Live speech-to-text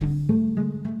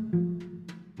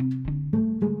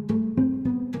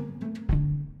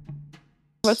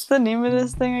What's the name of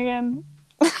this thing again?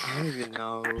 I don't even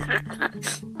know.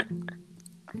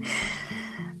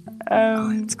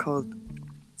 It's called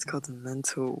the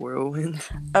Mental Whirlwind.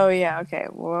 Oh yeah, okay.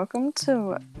 Welcome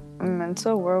to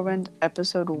Mental Whirlwind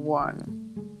episode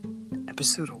 1.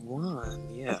 Episode 1,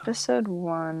 yeah. Episode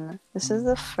 1. This is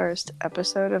the first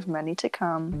episode of many to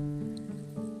come.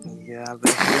 Yeah, but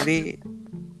Haley,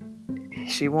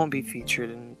 she won't be featured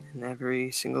in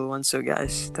every single one, so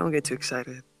guys, don't get too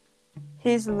excited.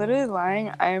 He's literally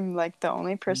lying. I'm like the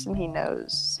only person he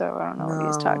knows, so I don't know what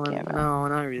he's talking about. No,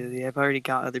 not really. I've already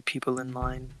got other people in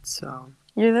line, so...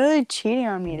 You're literally cheating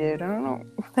on me, dude. I don't know.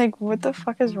 Like, what the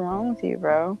fuck is wrong with you,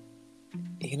 bro?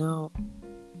 You know,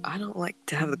 I don't like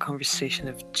to have the conversation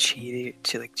of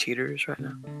cheaters right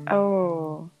now.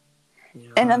 Oh. You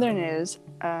know, In other news,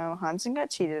 Hansen got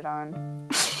cheated on.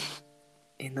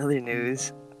 In other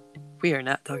news, we are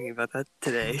not talking about that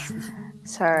today.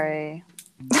 Sorry.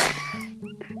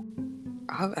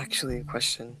 I have actually a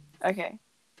question. Okay.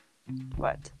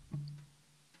 What?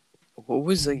 What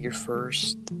was like your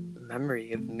first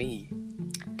memory of me?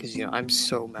 Because I'm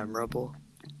so memorable.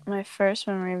 My first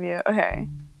memory of you. Okay.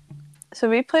 So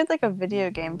we played like a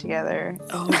video game together.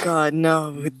 Oh God,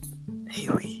 no,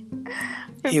 Haley.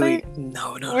 Haley,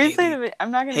 no, We Haley. played.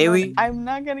 I'm not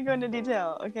gonna go into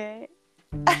detail. Okay.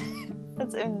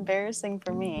 That's embarrassing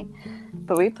for me.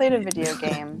 But we played a video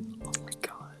game. Oh my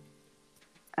God.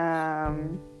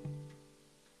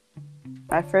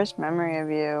 My first memory of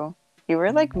you. You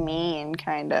were like mean,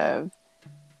 kind of.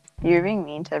 You were being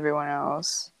mean to everyone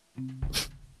else.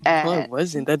 And, well, I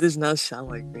wasn't. That does not sound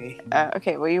like me.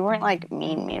 Okay, well, you weren't like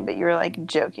mean, but you were like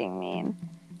joking mean.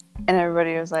 And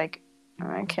everybody was like,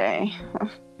 okay.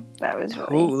 That was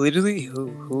really...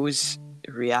 Who was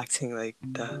reacting like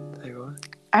that? Like what?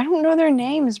 I don't know their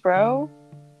names, bro.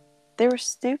 They were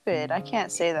stupid. I can't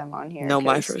say them on here. No,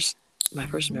 my first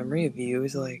memory of you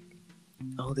is like,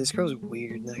 oh, this girl's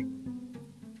weird. Like,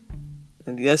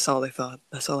 and that's all I thought.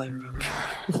 That's all I remember.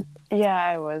 Yeah,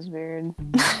 I was weird.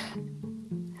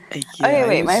 Yeah, okay,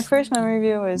 wait. My first memory of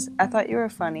you was I thought you were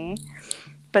funny,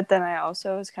 but then I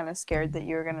also was kind of scared that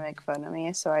you were gonna make fun of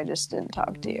me, so I just didn't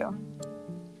talk to you.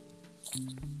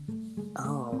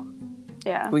 Oh.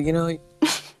 Yeah. Well,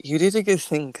 you did a good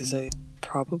thing because I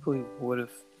probably would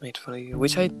have made fun of you,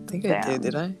 which I think I did.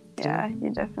 Did I? Yeah, you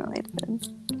definitely did.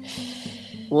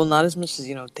 Well, not as much as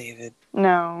David.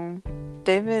 No,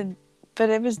 David, but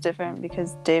it was different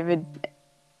because David.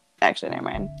 Actually, never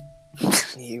mind.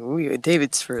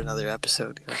 David's for another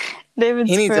episode. He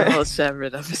needs a whole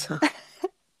separate episode.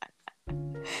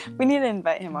 We need to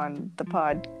invite him on the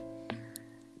pod.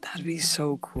 That'd be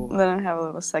so cool. Let him have a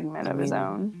little segment of his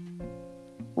own.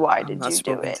 Why did you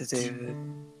do it? I'm not spoken to David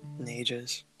in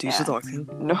ages. Do you still talk to him?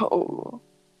 No.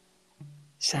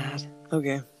 Sad.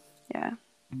 Okay. Yeah.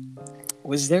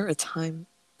 Was there a time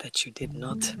that you did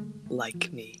not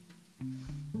like me?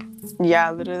 Yeah,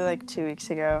 literally like 2 weeks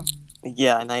ago.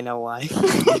 Yeah, and I know why.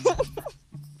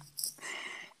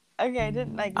 Okay, I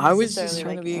didn't like. I was just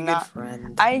trying to be a good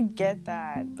friend. I get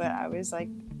that, but I was like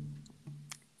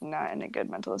not in a good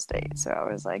mental state, so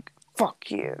I was like,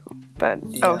 "Fuck you." But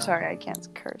oh, sorry, I can't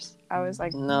curse. I was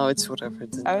like, no, it's whatever.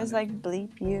 I was like,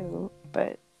 bleep you,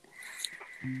 but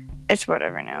it's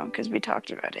whatever now because we talked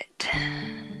about it.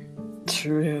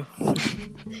 True.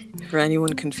 For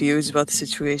anyone confused about the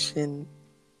situation,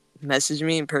 message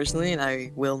me personally and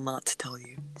I will not tell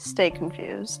you. Stay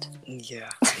confused. Yeah.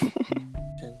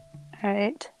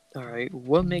 Alright.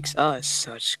 What makes us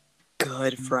such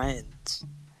good friends?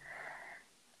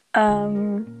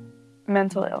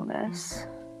 Mental illness.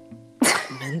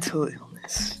 Mental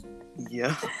illness.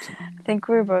 Yeah. I think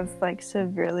we're both like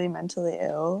severely mentally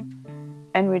ill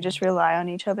and we just rely on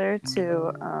each other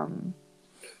to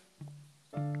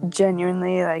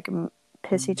genuinely like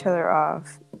piss each other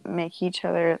off, make each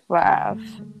other laugh,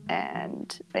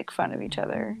 and make fun of each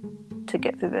other to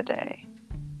get through the day.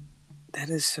 That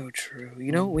is so true.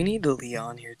 We need Leah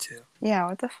on here too. Yeah,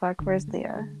 what the fuck? Where's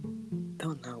Leah?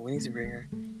 Don't know. We need to bring her.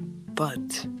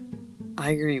 But I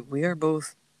agree. We are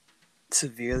both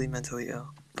severely mentally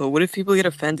ill. But what if people get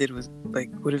offended with,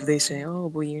 like, what if they say, oh,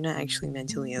 well, you're not actually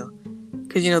mentally ill?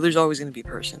 Because, there's always going to be a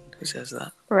person who says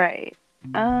that. Right.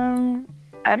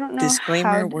 I don't know.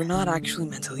 Disclaimer, we're not actually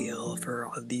mentally ill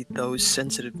for those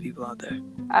sensitive people out there.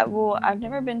 I've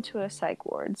never been to a psych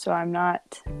ward, so I'm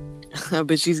not.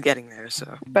 But she's getting there,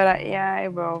 so. But I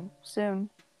will soon.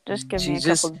 Just give me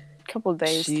a couple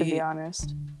days, to be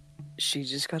honest. She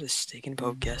just got a stick and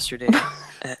poke yesterday,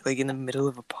 in the middle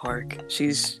of a park.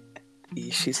 She's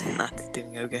not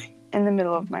doing okay. In the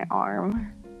middle of my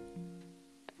arm.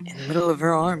 In the middle of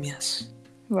her arm, yes.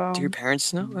 Well, Do your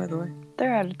parents know, by the way?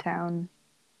 they're out of town.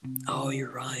 Oh,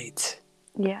 you're right.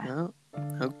 Yeah. No.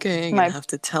 Okay, I'm My- gonna have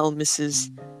to tell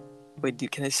Mrs. Wait,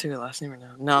 can I say her last name or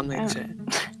no? No, I'm not gonna say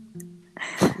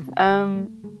it.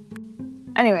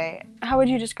 Anyway, how would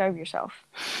you describe yourself?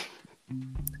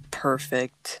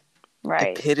 Perfect.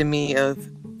 Right. Epitome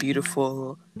of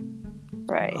beautiful.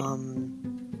 Right.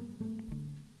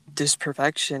 Just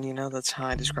perfection. You know, that's how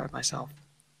I describe myself.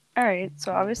 All right.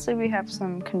 So obviously we have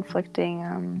some conflicting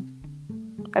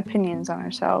opinions on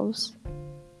ourselves.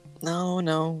 No,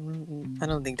 I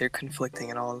don't think they're conflicting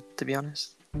at all, to be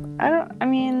honest. I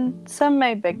mean, some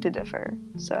may beg to differ.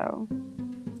 So.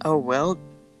 Oh well,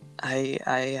 I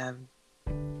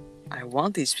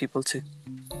want these people to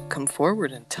come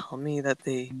forward and tell me that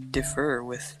they differ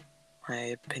with my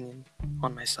opinion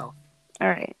on myself. All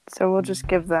right. So we'll just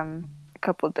give them a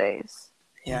couple days.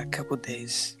 Yeah, a couple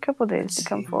days. A couple days to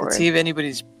come forward. Let's see if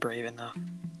anybody's brave enough.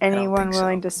 Anyone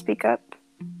willing to speak up?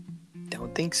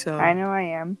 Don't think so. I know I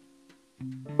am.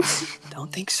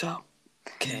 Don't think so.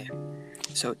 Okay.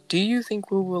 So, do you think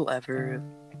we will ever,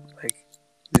 like,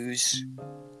 lose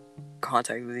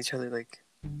contact with each other? Like,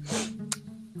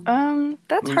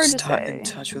 that's hard to say. In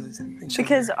touch with each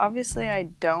because other? Obviously I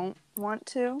don't want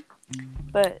to,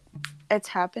 but it's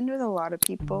happened with a lot of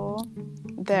people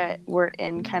that were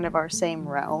in kind of our same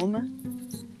realm.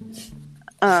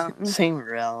 Same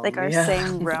realm. Like our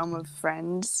same realm of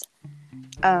friends.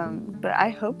 But I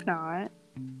hope not.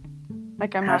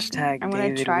 Like I'm Hashtag not. I'm gonna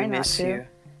David, try we not miss to. you.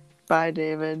 Bye,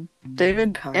 David.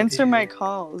 David, answer my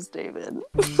calls, David.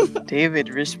 David,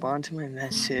 respond to my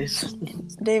message.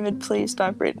 David, please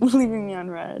stop leaving me on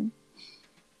red.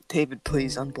 David,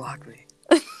 please unblock me.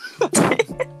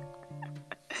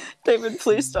 David,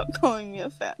 please stop calling me a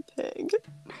fat pig.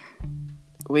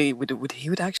 Wait, would he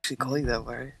actually call you that,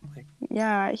 right? Like,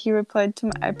 yeah, he replied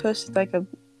to I posted like a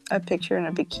picture in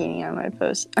a bikini on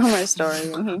my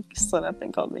story, and he slid up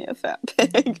and called me a fat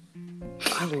pig.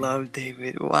 I love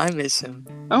David. Well, I miss him.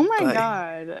 Oh my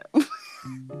god.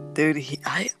 Dude,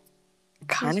 I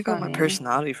kind of got my funny.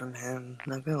 personality from him.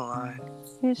 Not gonna lie.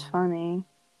 He's funny.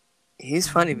 He's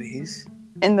funny, but he's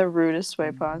in the rudest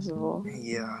way possible.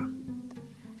 Yeah.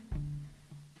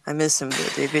 I miss him, though.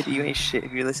 David, you ain't shit.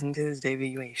 If you're listening to this, David,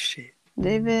 you ain't shit.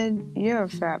 David, you're a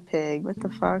fat pig. What the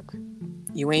fuck?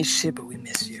 You ain't shit, but we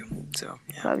miss you. So,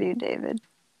 yeah. Love you, David.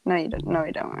 No, you don't. No,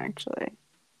 we don't, actually.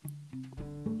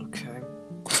 Okay.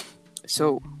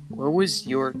 So, what was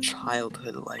your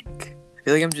childhood like? I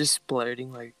feel like I'm just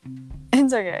blurting, like...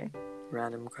 It's okay.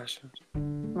 Random questions.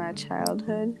 My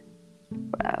childhood?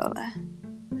 Well,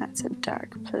 that's a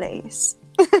dark place.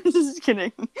 Just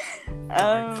kidding.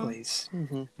 Dark place.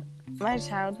 Mm-hmm. My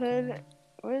childhood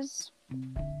was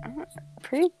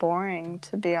pretty boring,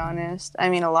 to be honest. I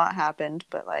mean, a lot happened,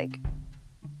 but, like,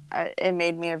 it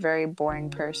made me a very boring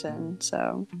person,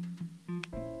 so...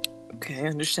 Okay,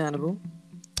 understandable.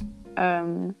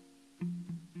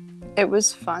 It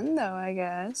was fun, though, I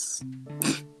guess.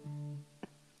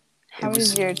 How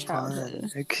was your childhood?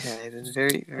 Fun. Okay, that's a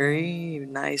very, very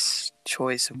nice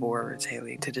choice of words,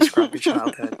 Haley, to describe your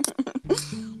childhood.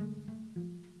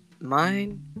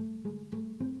 Mine,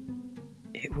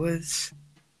 it was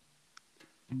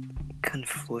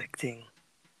conflicting.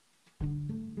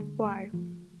 Why?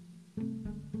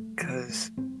 Because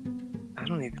I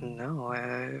don't even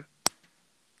know.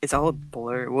 It's all a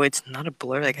blur. Well, it's not a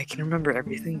blur. Like, I can remember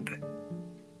everything, but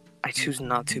I choose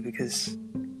not to because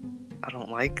I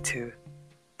don't like to.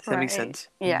 Does that make sense?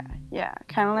 Yeah.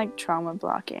 Kind of like trauma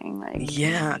blocking.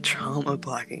 Yeah, trauma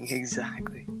blocking.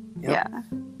 Exactly. Yep.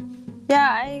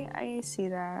 Yeah, I see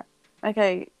that. Like,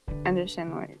 I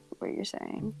understand what you're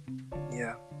saying.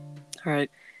 Yeah. All right.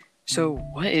 So,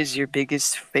 what is your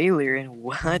biggest failure and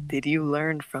what did you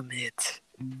learn from it?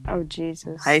 Oh,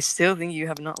 Jesus. I still think you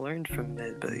have not learned from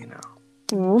it, but you know.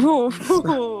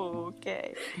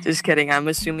 Okay. Just kidding. I'm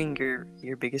assuming your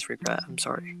biggest regret. I'm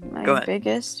sorry. Go ahead. My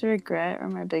biggest regret or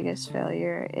my biggest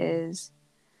failure is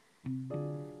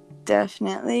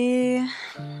definitely...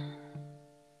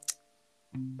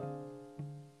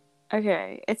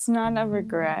 Okay, it's not a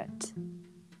regret,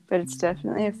 but it's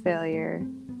definitely a failure.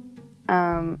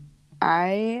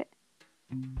 I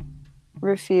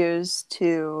refuse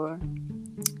to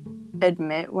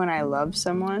admit when I love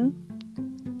someone.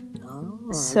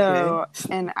 Oh, so,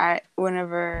 okay. And I've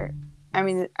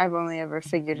only ever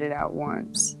figured it out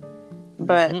once.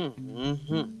 But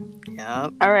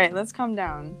Yep. All right, let's calm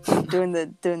down. doing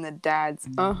the dads.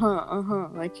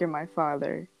 Like you're my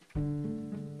father.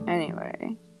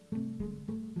 Anyway.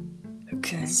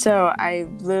 Okay. So I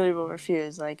literally will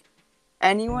refuse. Like,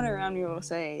 anyone around me will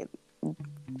say,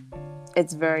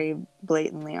 it's very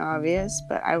blatantly obvious,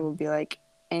 but I will be like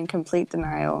in complete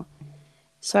denial.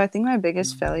 So I think my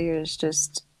biggest failure is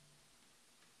just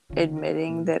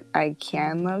admitting that I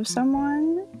can love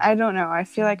someone. I don't know. I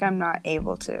feel like I'm not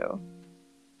able to.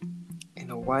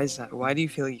 Why is that? Why do you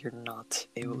feel like you're not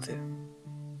able to?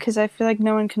 Because I feel like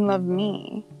no one can love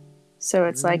me. So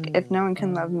it's like, if no one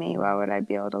can love me, why would I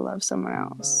be able to love someone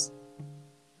else?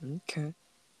 Okay.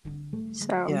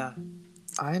 So Yeah.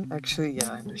 I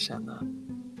understand that.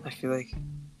 I feel like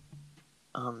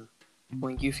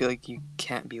when you feel like you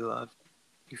can't be loved,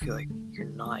 you feel like you're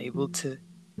not able to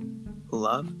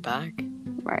love back.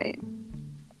 right.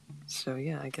 So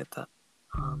yeah, I get that.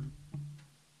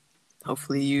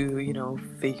 Hopefully you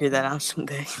figure that out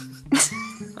someday.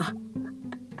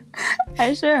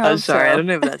 I sure hope I'm sorry, so. I don't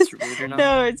know if that's rude or not.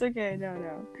 No, it's okay.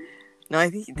 No. No, I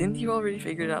think didn't you already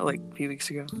figure it out like a few weeks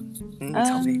ago? Didn't you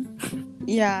tell me?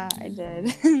 Yeah, I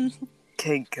did.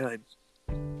 Okay, good.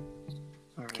 All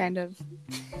right. Kind of.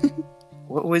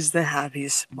 What was the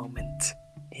happiest moment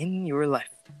in your life?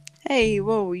 Hey,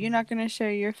 whoa! You're not gonna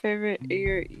share your favorite,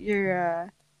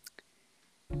 your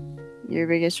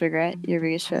biggest regret, your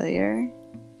biggest failure?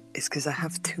 It's because I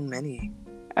have too many.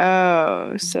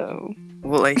 Oh, so.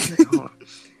 Well, hold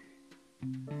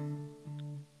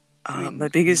on. My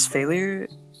biggest failure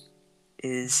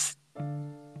is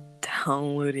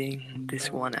downloading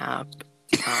this one app.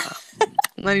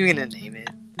 I'm not even gonna name it,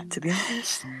 to be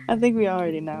honest. I think we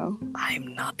already know.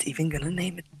 I'm not even gonna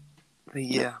name it. But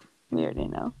yeah. We already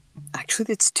know.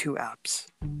 Actually, it's 2 apps.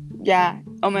 Yeah.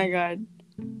 Oh my god.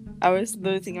 I was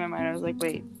literally thinking in my mind. I was like,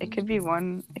 wait, it could be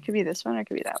one. It could be this one, or it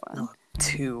could be that one. No,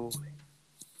 2.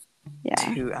 Yeah.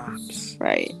 2 apps.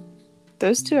 Right.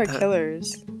 Those 2 are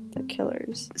killers. They're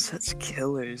killers. Such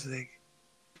killers, like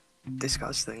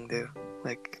disgusting, dude.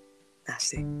 Like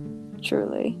nasty.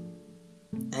 Truly.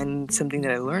 And something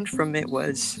that I learned from it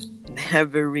was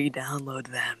never re-download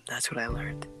them. That's what I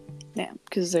learned. Yeah,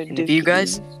 because they're And dookie. do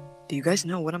you guys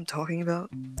know what I'm talking about?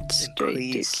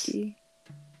 Straight dookie.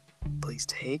 Please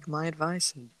take my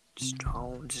advice and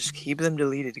just keep them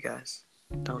deleted, guys.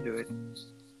 Don't do it.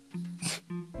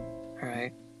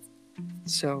 Alright.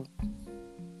 So,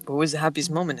 what was the happiest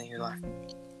moment in your life?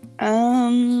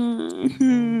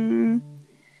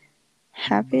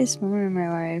 Happiest moment in my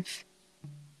life.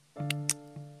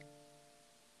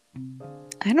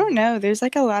 I don't know. There's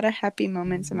like a lot of happy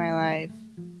moments in my life.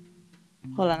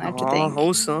 Hold on, I have to think.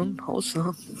 Wholesome.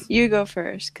 You go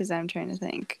first, because I'm trying to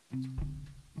think.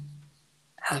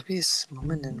 Happiest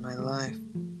moment in my life.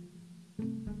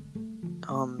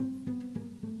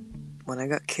 When I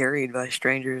got carried by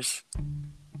strangers a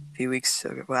few weeks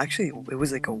ago. Well, actually, it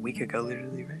was like a week ago,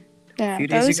 literally, right? Yeah, a few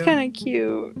that days was ago. kind of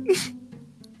cute.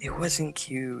 It wasn't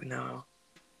cute, no.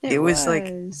 It was like,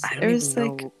 I don't even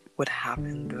know like, what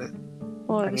happened, but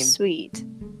well, it was sweet.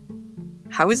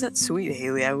 How is that sweet,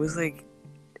 Haley? I was like,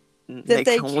 that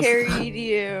they carried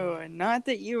you, not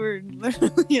that you were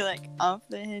literally like off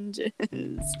the hinges.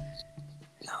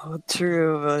 No,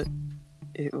 true, but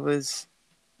it was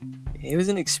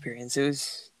an experience. It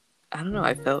was, I don't know.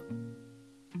 I felt,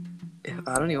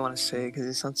 I don't even want to say it because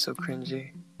it sounds so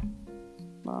cringy.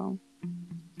 Well,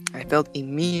 I felt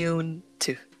immune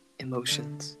to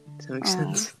emotions. Does that make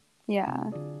sense? Yeah.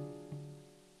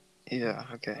 Yeah.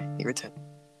 Okay. Your turn.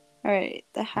 All right.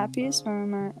 The happiest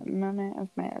moment of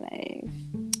my life.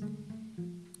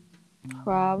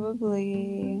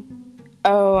 Probably.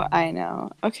 Oh, I know.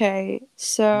 Okay,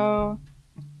 so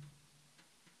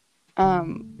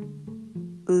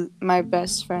my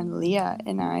best friend Leah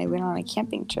and I went on a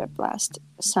camping trip last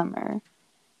summer.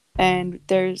 And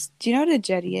do you know what a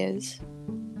jetty is?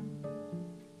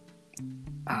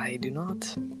 I do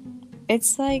not.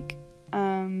 It's like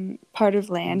part of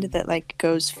land that like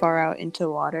goes far out into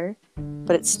water,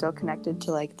 but it's still connected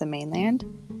to like the mainland.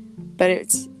 But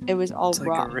it was all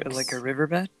rocks. Like a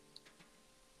riverbed?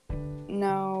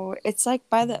 No, it's like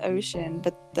by the ocean,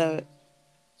 but the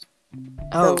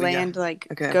land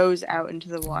goes out into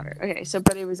the water. Okay,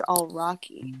 but it was all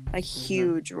rocky, like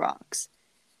huge rocks.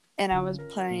 And I was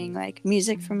playing like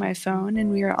music from my phone,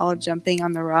 and we were all jumping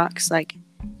on the rocks like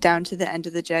down to the end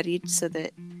of the jetty so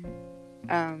that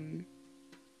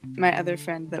my other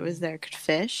friend that was there could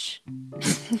fish.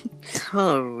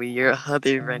 Oh, your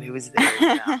other friend who was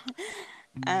there.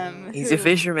 He's a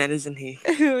fisherman, isn't he?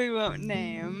 Who we won't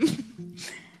name.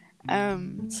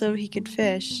 So he could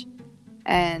fish,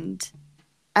 and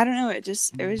I don't know. It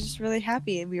was just really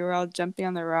happy. We were all jumping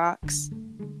on the rocks,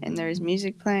 and there was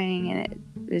music playing, and it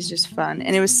was just fun.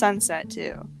 And it was sunset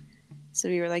too, so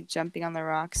we were like jumping on the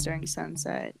rocks during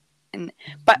sunset.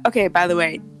 But okay, by the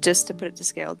way, just to put it to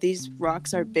scale, these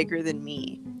rocks are bigger than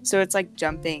me, so it's like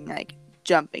jumping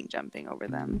over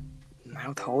them.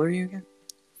 How tall are you again?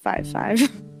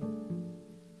 5'5".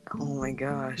 Oh my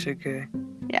gosh. Okay.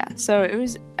 Yeah, so it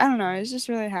was. I don't know. I was just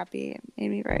really happy. It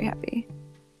made me very happy.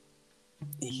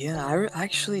 Yeah, I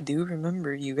actually do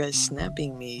remember you guys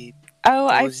snapping me. Oh,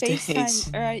 I Those days.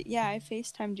 I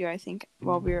FaceTimed you. I think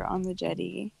while we were on the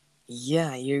jetty.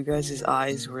 Yeah, your guys'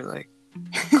 eyes were like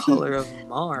color of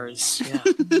Mars. Yeah.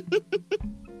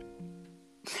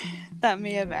 That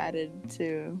may have added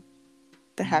to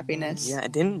the happiness. Yeah,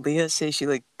 didn't Leah say she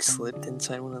like slipped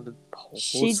inside one of the holes?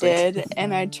 She did,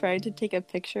 and I tried to take a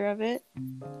picture of it.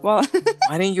 Well,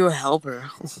 why didn't you help her?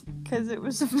 Because it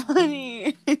was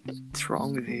funny. What's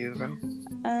wrong with you, bro?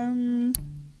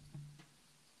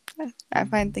 I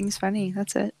find things funny.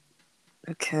 That's it.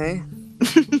 Okay.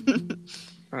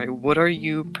 Alright, what are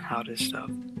you proudest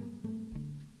of?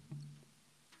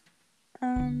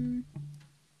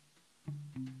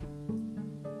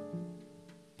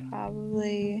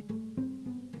 Probably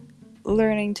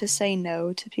learning to say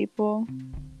no to people.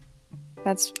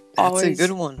 That's always a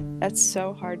good one. That's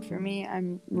so hard for me.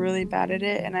 I'm really bad at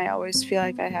it, and I always feel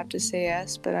like I have to say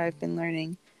yes, but I've been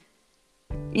learning,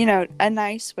 a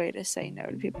nice way to say no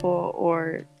to people,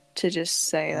 or to just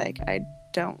say, like, I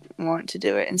don't want to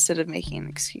do it instead of making an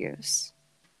excuse.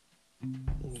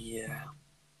 Yeah.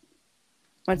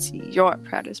 What's your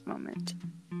proudest moment?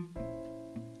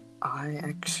 I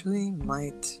actually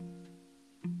might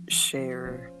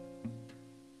share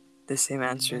the same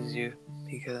answer as you,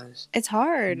 because It's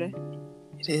hard.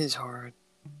 it is hard.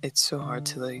 It's so hard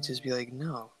to like just be like,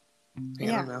 no. I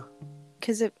don't know.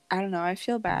 Because I don't know, I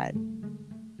feel bad.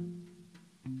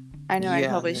 I know I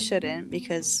probably shouldn't,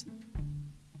 because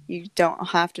you don't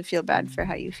have to feel bad for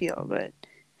how you feel, but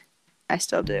I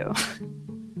still do.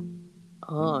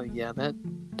 Oh yeah, that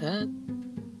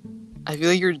I feel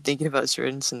like you're thinking about a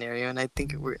certain scenario, and I'm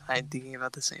thinking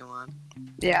about the same one.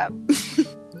 Yeah.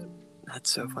 That's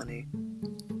so funny.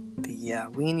 But yeah,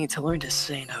 we need to learn to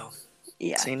say no.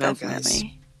 Yeah, say no,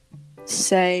 definitely. Guys.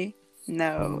 Say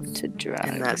no to drugs.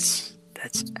 And that's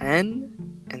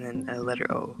N and then a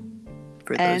letter O.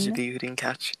 For those of you who didn't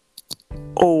catch.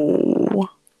 Oh.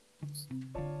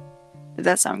 Did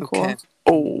that sound cool?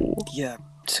 Oh. Yeah.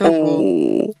 So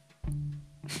cool.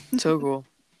 So cool.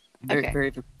 Very, okay.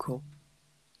 very cool.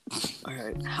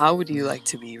 Alright. How would you like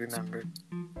to be remembered?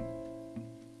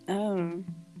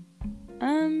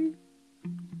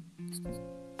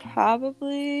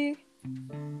 Probably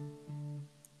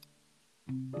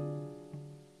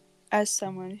as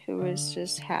someone who was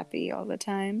just happy all the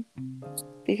time,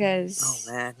 because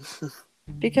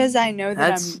because I know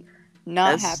that I'm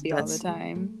not happy all the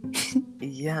time.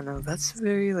 Yeah, no, that's a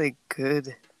very like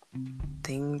good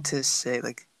thing to say,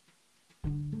 like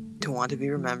to want to be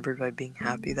remembered by being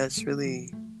happy. That's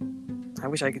really, I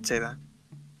wish I could say that.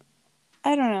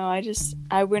 I don't know,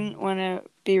 I wouldn't want to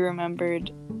be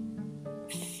remembered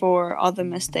for all the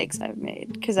mistakes I've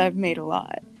made, because I've made a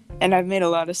lot, and I've made a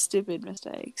lot of stupid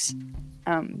mistakes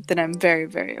that I'm very,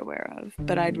 very aware of,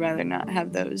 but I'd rather not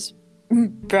have those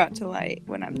brought to light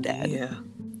when I'm dead. Yeah.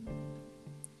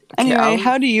 Okay, anyway,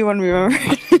 how do you want to be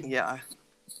remembered? Yeah.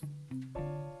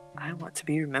 I want to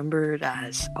be remembered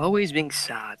as always being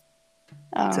sad.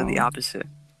 Oh. So the opposite.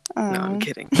 Oh. No, I'm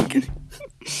kidding.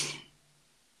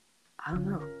 I don't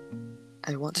know.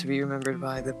 I want to be remembered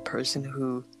by the person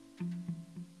who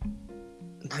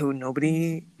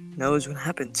nobody knows what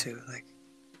happened to.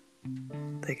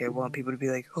 Like I want people to be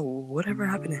like, oh, whatever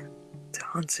happened to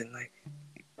Hansen? Like,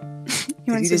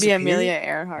 he wants to be Amelia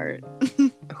Earhart.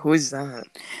 Who is that?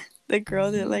 The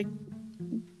girl that, like,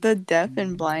 the deaf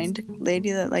and blind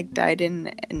lady that, like, died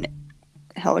in an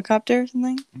helicopter or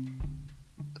something.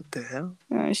 What the hell?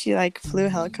 She, like, flew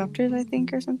helicopters, I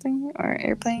think, or something, or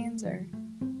airplanes, or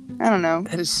I don't know.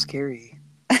 That is scary.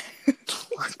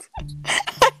 What? I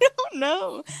don't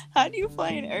know. How do you fly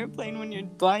an airplane when you're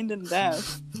blind and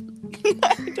deaf?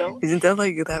 I don't. Isn't that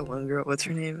like that one girl? What's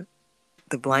her name?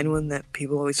 The blind one that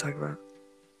people always talk about.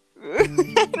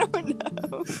 I don't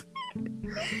know.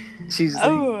 She's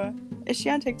like, is she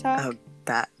on TikTok?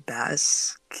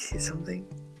 Baskin something.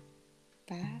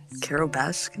 Carol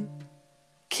Baskin.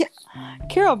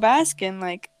 Carol Baskin,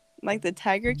 like the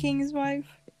Tiger King's wife.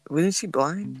 Wasn't she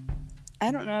blind?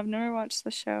 I don't know. I've never watched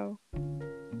the show.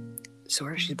 So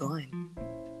why is she blind?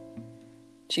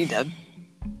 She dead?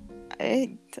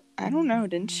 I don't know.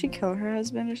 Didn't she kill her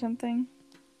husband or something?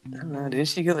 I don't know. Didn't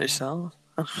she kill herself?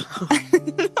 I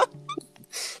don't know.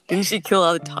 Didn't she kill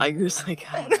all the tigers? Like,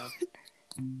 I don't know.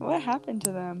 What happened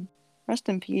to them? Rest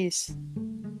in peace.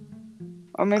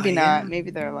 Or maybe Yeah. not. Maybe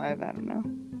they're alive. I don't know.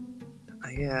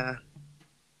 Yeah.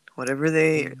 Whatever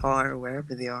they are,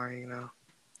 wherever they are, you know.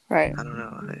 Right. I don't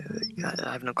know.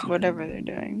 I have no comment. Whatever they're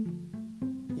doing.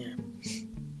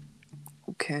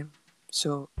 Okay.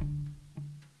 So,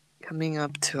 coming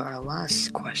up to our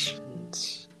last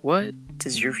questions. What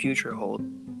does your future hold?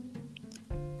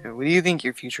 Or what do you think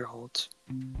your future holds?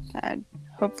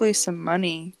 Hopefully some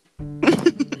money.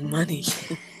 Money.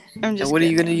 I'm just And what are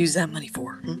you going to kidding. use that money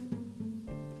for?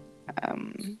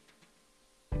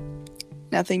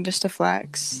 Nothing, just to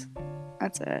flex.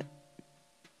 That's it.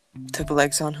 To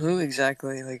flex on who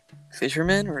exactly? Like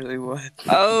fishermen or like what?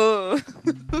 Oh.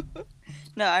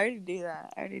 No, I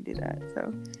already do that.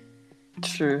 So.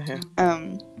 True. Yeah.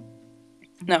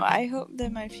 No, I hope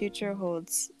that my future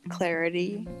holds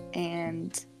clarity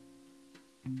and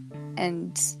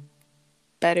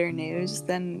better news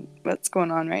than what's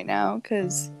going on right now,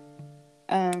 because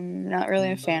I'm not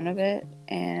really a fan of it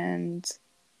and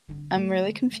I'm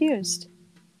really confused.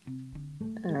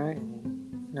 All right.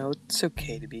 No, it's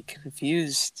okay to be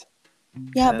confused.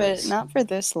 Yeah, but Because- not for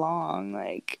this long.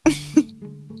 Like,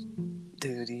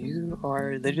 Dude, you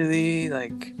are literally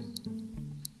like.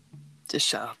 Just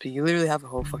shut up. You literally have a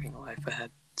whole fucking life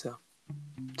ahead. So.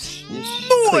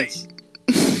 Please.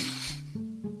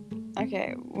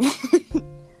 okay,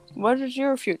 what does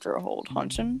your future hold,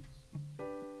 Hudson?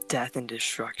 Death and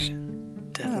destruction.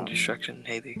 Death and Oh. destruction,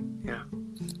 Haley. Yeah.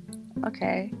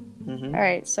 Okay. Mm-hmm. All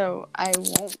right, so I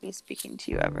won't be speaking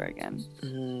to you ever again.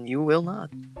 You will not.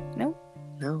 Nope.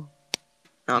 No.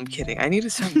 No, I'm kidding. I need to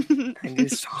stop. I need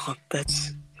to stop.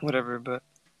 That's whatever, but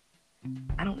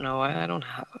I don't know. I don't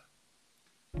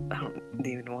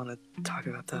even want to talk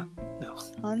about that. No.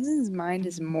 Hanson's mind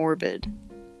is morbid.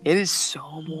 It is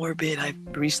so morbid. I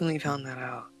recently found that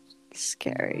out.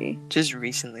 Scary. Just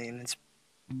recently, and it's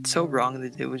so wrong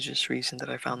that it was just recent that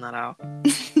I found that out.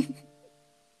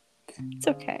 It's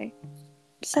okay.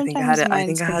 I think I Sometimes had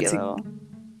minds can be a to. little...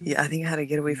 Yeah, I think I had to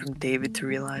get away from David to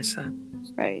realize that.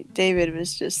 Right. David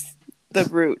was just the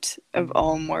root of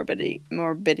all morbidity.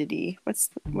 What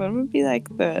would be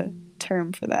like the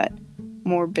term for that?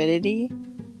 Morbidity?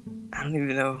 I don't even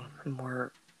know.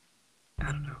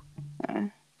 I don't know.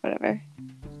 Whatever.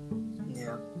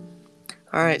 Yeah.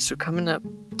 All right. So coming up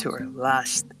to our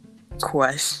last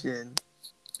question.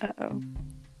 Uh-oh.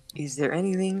 Is there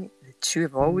anything that you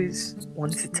have always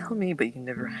wanted to tell me, but you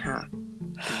never have?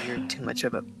 Because you're too much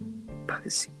of a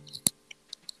pussy.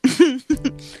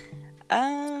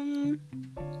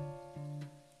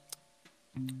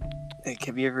 Like,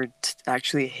 have you ever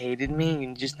actually hated me and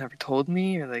you just never told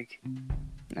me? Or, like,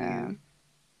 No.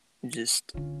 you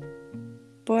just...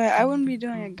 Boy, I wouldn't be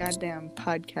doing a goddamn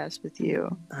podcast with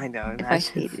you I know. if I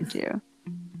hated you.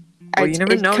 Well, you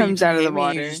never know. It comes You out of hate the me,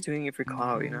 water. You're just doing it for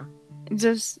clout, you know?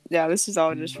 This is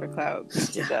all just for clout.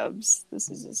 Mr. Yeah. Dubs. This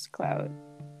is just clout.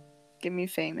 Get me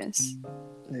famous.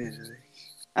 Literally.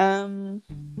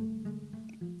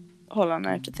 Hold on,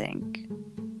 I have to think.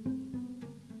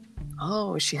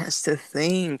 Oh, she has to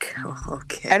think.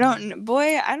 Okay. I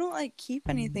don't like keep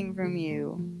anything from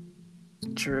you.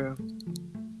 True.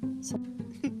 So-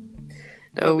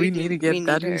 No, we we do- need to get we need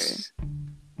that. her.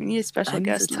 We need a special I need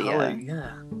guest, to tell Leah. her,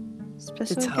 yeah.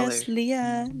 Special tell guest, her.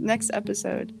 Leah. Next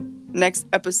episode,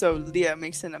 Leah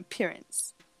makes an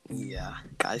appearance. Yeah.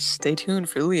 Guys, stay tuned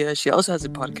for Leah. She also has a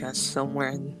podcast somewhere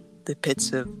in the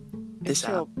pits of this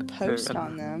She'll app. post Or,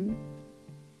 on them.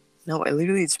 No,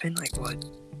 it's been like, what,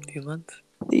 2 months?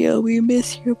 Leah, we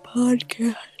miss your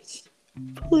podcast.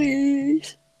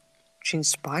 Please. She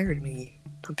inspired me.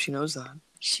 Hope she knows that.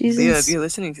 She's Leah, if you're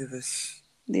listening to this,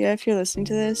 Leah, if you're listening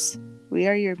to this, we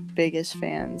are your biggest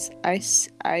fans.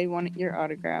 I want your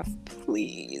autograph,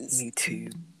 please. me too.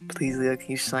 Please, Leah,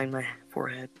 can you sign my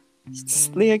forehead?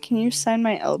 Leah, can you sign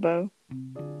my elbow?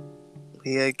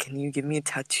 Leah, can you give me a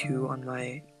tattoo on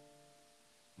my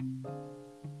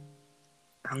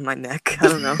neck? I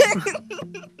don't know.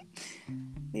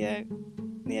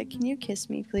 Leah, can you kiss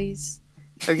me, please?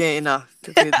 Okay, enough.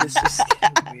 Dude, this is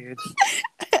getting weird.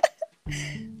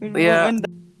 Leah.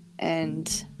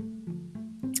 And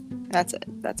that's it.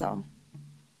 That's all.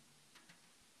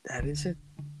 That is it.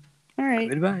 All right.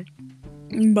 Goodbye.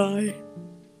 Bye.